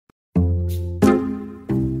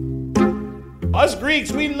Us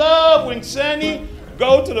Greeks, we love when Seni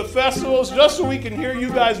go to the festivals just so we can hear you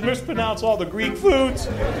guys mispronounce all the Greek foods.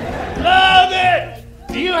 Love it!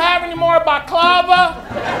 Do you have any more baklava?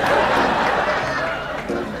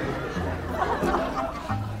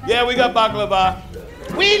 Yeah, we got baklava.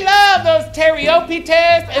 We love those teriyopite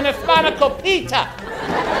and espanakopita.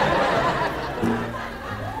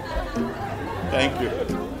 Thank you.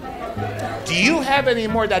 Do you have any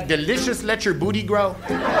more of that delicious let your booty grow?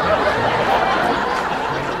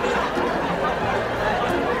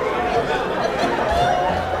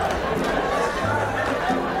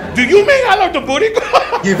 Do you mean I love the booty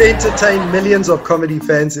grow? You've entertained millions of comedy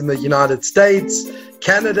fans in the United States,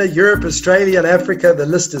 Canada, Europe, Australia, and Africa. The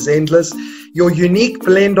list is endless. Your unique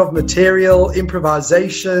blend of material,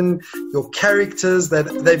 improvisation, your characters, that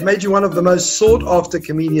they've made you one of the most sought-after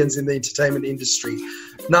comedians in the entertainment industry.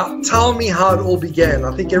 Now, tell me how it all began.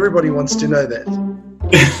 I think everybody wants to know that.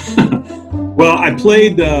 Well, I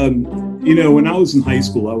played, when I was in high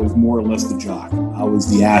school, I was more or less the jock. I was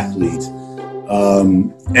the athlete.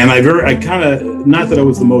 And I kind of, not that I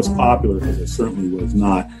was the most popular, because I certainly was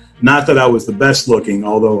not that I was the best looking,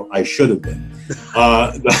 although I should have been.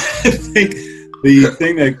 I think the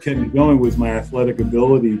thing that kept me going was my athletic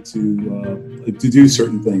ability to do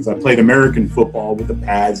certain things. I played American football with the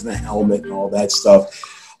pads and the helmet and all that stuff.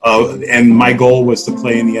 And my goal was to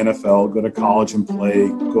play in the NFL, go to college and play,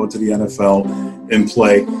 go to the NFL and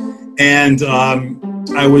play. And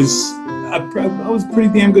I was a pretty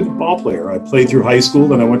damn good ball player. I played through high school,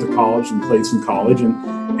 then I went to college and played some college,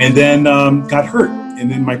 and then got hurt. And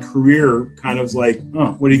then my career kind of was like,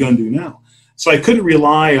 what are you going to do now? So I couldn't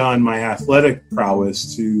rely on my athletic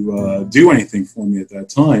prowess to do anything for me at that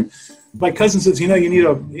time. My cousin says, you need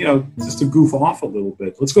just to goof off a little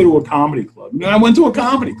bit. Let's go to a comedy club. And I went to a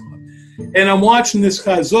comedy club. And I'm watching this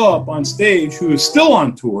guy up on stage who is still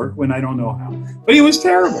on tour when I don't know how. But he was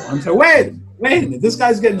terrible. I'm saying, wait a minute, this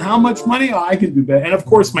guy's getting how much money? Oh, I can do better. And of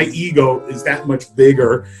course, my ego is that much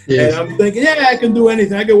bigger. Yes. And I'm thinking, I can do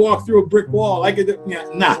anything. I can walk through a brick wall. I could do,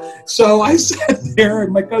 nah. So I sat there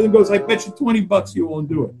and my cousin goes, I bet you $20 you won't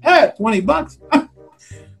do it. Hey, $20?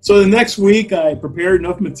 So the next week I prepared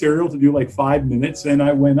enough material to do like 5 minutes and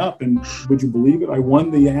I went up and would you believe it? I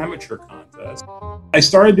won the amateur contest. I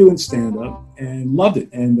started doing stand-up and loved it.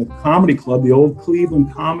 And the comedy club, the old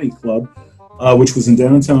Cleveland Comedy Club, which was in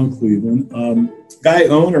downtown Cleveland, guy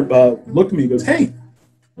owner looked at me and goes, hey,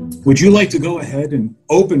 would you like to go ahead and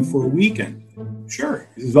open for a weekend? Sure.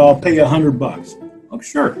 He says, I'll pay you $100. Oh,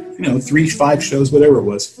 sure. 3-5 shows, whatever it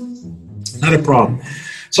was. Not a problem.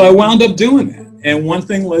 So I wound up doing that. And one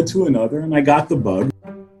thing led to another, and I got the bug.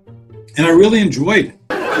 And I really enjoyed it.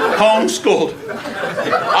 Homeschooled.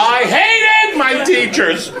 I hated my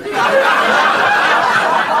teachers.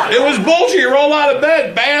 It was bullshit. You roll out of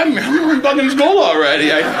bed, bam, I'm fucking school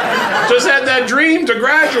already. I just had that dream to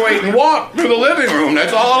graduate and walk through the living room.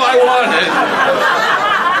 That's all I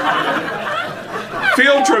wanted.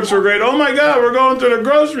 Field trips were great. Oh my God, we're going to the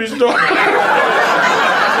grocery store.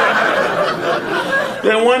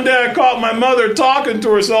 Then one day I caught my mother talking to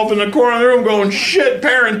herself in the corner of the room going, shit,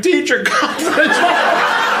 parent-teacher conference.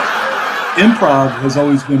 Improv has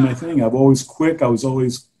always been my thing. I've always quick. I was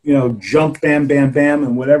always, jump, bam, bam, bam,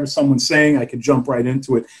 and whatever someone's saying, I could jump right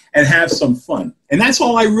into it and have some fun. And that's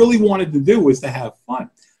all I really wanted to do was to have fun.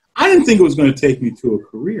 I didn't think it was going to take me to a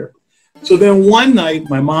career. So then one night,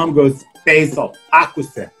 my mom goes, Basile,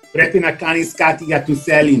 akuse,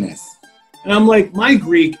 and I'm like, my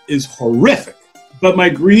Greek is horrific. But my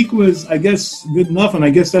Greek was, I guess, good enough, and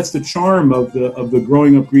I guess that's the charm of the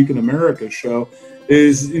Growing Up Greek in America show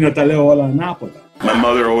is, taleo ala napola. My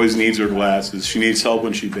mother always needs her glasses. She needs help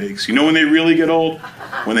when she bakes. You know when they really get old?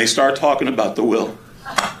 When they start talking about the will.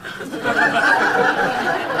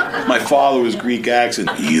 My father was Greek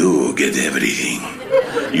accent. You get everything.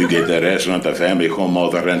 You get the restaurant, the family home, all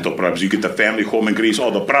the rental properties. You get the family home in Greece,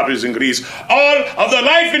 all the properties in Greece. All of the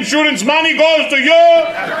life insurance money goes to you.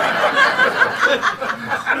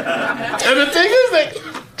 And the thing is,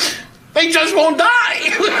 they just won't die.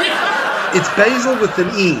 It's Basile with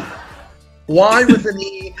an E. Why with an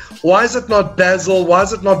E? Why is it not Basil? Why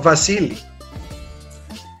is it not Vasile?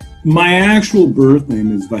 My actual birth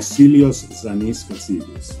name is Vasilios Zanis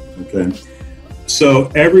Vasilis. Okay. So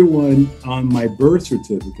everyone on my birth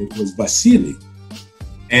certificate was Basile.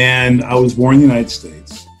 And I was born in the United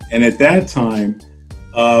States. And at that time,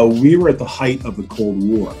 we were at the height of the Cold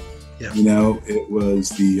War. Yeah. It was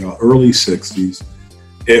the early 60s.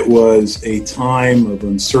 It was a time of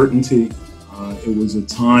uncertainty. It was a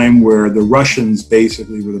time where the Russians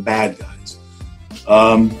basically were the bad guys.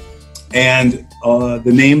 And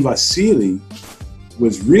the name Vasile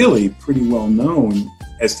was really pretty well known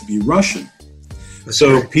as to be Russian.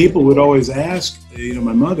 So people would always ask,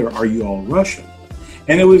 my mother, are you all Russian?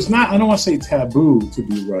 And it was not, I don't want to say taboo to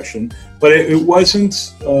be Russian, but it wasn't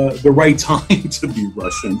the right time to be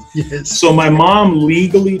Russian. Yes. So my mom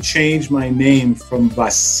legally changed my name from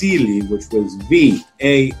Basile, which was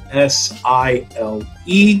Vasile,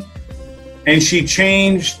 and she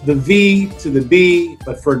changed the V to the B,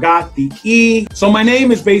 but forgot the E. So my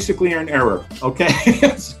name is basically an error, okay?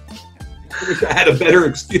 I wish I had a better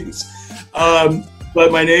excuse.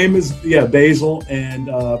 But my name is, Basile, and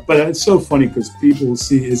but it's so funny because people will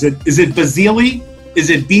see, is it Basile? Is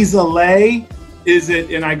it Basile? Is it,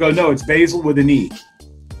 and I go, no, it's Basile with an E.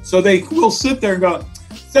 So they will sit there and go,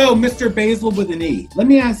 so Mr. Basile with an E, let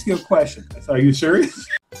me ask you a question. I said, are you serious?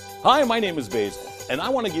 Hi, my name is Basile, and I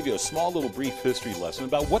want to give you a small little brief history lesson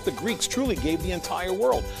about what the Greeks truly gave the entire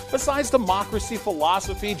world. Besides democracy,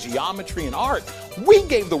 philosophy, geometry, and art, we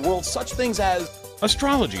gave the world such things as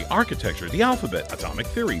astrology, architecture, the alphabet, atomic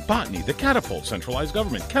theory, botany, the catapult, centralized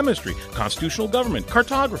government, chemistry, constitutional government,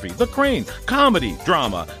 cartography, the crane, comedy,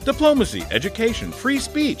 drama, diplomacy, education, free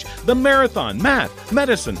speech, the marathon, math,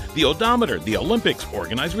 medicine, the odometer, the Olympics,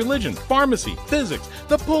 organized religion, pharmacy, physics,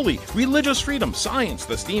 the pulley, religious freedom, science,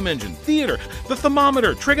 the steam engine, theater, the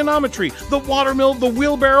thermometer, trigonometry, the watermill, the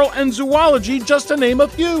wheelbarrow, and zoology, just to name a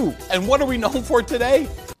few. And what are we known for today?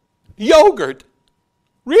 Yogurt.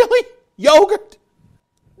 Really? Yogurt?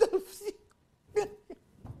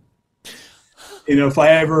 If I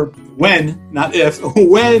ever, when I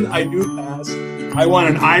do pass, I want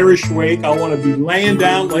an Irish wake. I want to be laying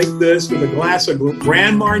down like this with a glass of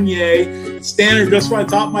Grand Marnier, standing just right on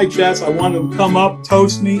top of my chest. I want them to come up,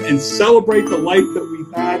 toast me, and celebrate the life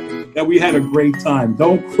that we had a great time.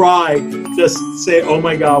 Don't cry. Just say, oh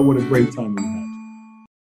my God, what a great time we had.